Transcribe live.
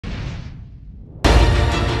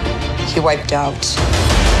He wiped out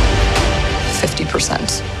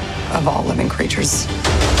 50% of all living creatures.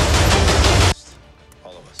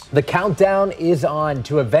 The countdown is on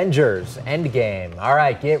to Avengers Endgame. All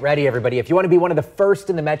right, get ready, everybody. If you want to be one of the first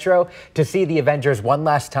in the metro to see the Avengers one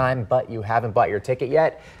last time, but you haven't bought your ticket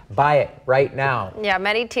yet, buy it right now. Yeah,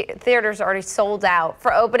 many theaters already sold out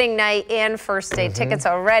for opening night and first day tickets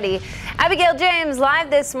already. Abigail James live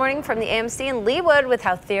this morning from the AMC in Leawood with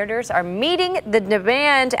how theaters are meeting the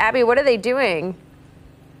demand. Abby, what are they doing?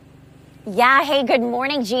 Yeah, hey, good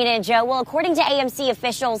morning, Gina and Joe. Well, according to AMC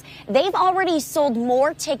officials, they've already sold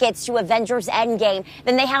more tickets to Avengers Endgame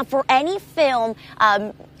than they have for any film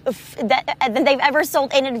than they've ever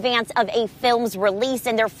sold in advance of a film's release.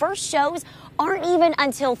 And their first shows aren't even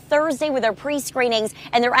until Thursday with their pre-screenings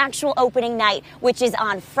and their actual opening night, which is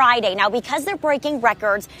on Friday. Now, because they're breaking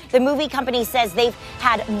records, the movie company says they've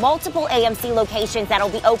had multiple AMC locations that'll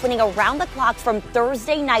be opening around the clock from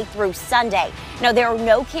Thursday night through Sunday. Now, there are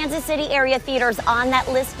no Kansas City area theaters on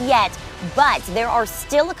that list yet, but there are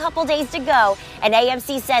still a couple days to go, and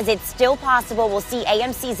AMC says it's still possible we'll see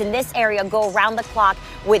AMCs in this area go around the clock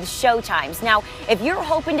with showtimes. Now, if you're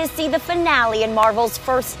hoping to see the finale in Marvel's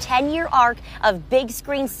first 10-year arc of big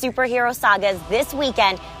screen superhero sagas this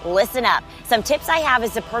weekend, listen up. Some tips I have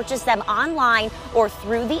is to purchase them online or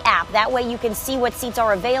through the app. That way you can see what seats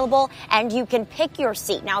are available and you can pick your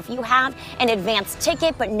seat. Now, if you have an advanced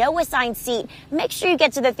ticket but no assigned seat, make sure you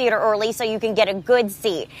get to the theater early so you can get a good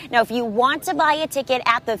seat. Now, if you want to buy a ticket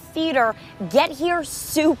at the theater, get here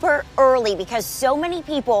super early because so many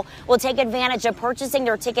people will take advantage of purchasing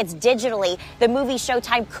their tickets digitally. The movie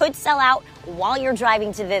showtime could sell out while you're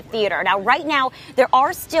driving to the theater. Now, right now, there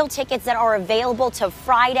are still tickets that are available to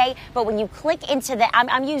Friday, but when you click into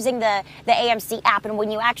I'm using the AMC app, and when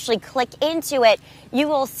you actually click into it, you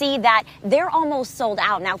will see that they're almost sold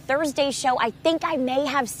out. Now, Thursday's show, I think I may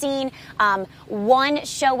have seen one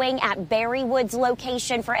showing at Berrywood's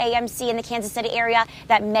location for AMC in the Kansas City area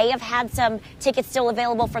that may have had some tickets still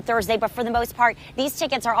available for Thursday, but for the most part, these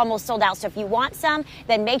tickets are almost sold out. So if you want some,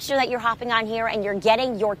 then make sure that you're hopping on here and you're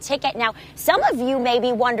getting your ticket. Now, some of you may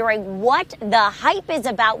be wondering what the hype is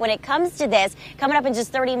about when it comes to this. Coming up in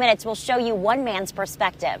just 30 minutes, we'll show you one man's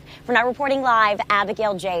perspective. For now, reporting live,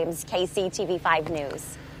 Abigail James, KCTV5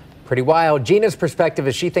 News. Pretty wild. Gina's perspective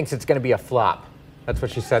is she thinks it's going to be a flop. That's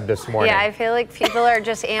what she said this morning. Yeah, I feel like people are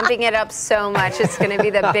just amping it up so much. It's going to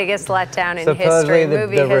be the biggest letdown in Supposedly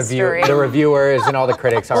movie history. The reviewers and all the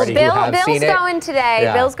critics already who have seen it. Bill's going today.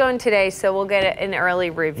 Yeah. Bill's going today, so we'll get an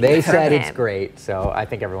early review. They from said him. it's great, so I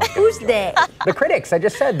think everyone's going Who's they? The critics. I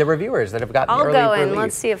just said the reviewers that have gotten I'll early go release. and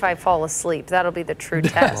let's see if I fall asleep. That'll be the true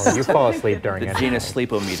test. Oh, you fall asleep during it. Gina's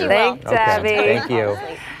sleepometer. Thanks, Okay. Abby. Thank you.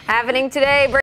 Happening today.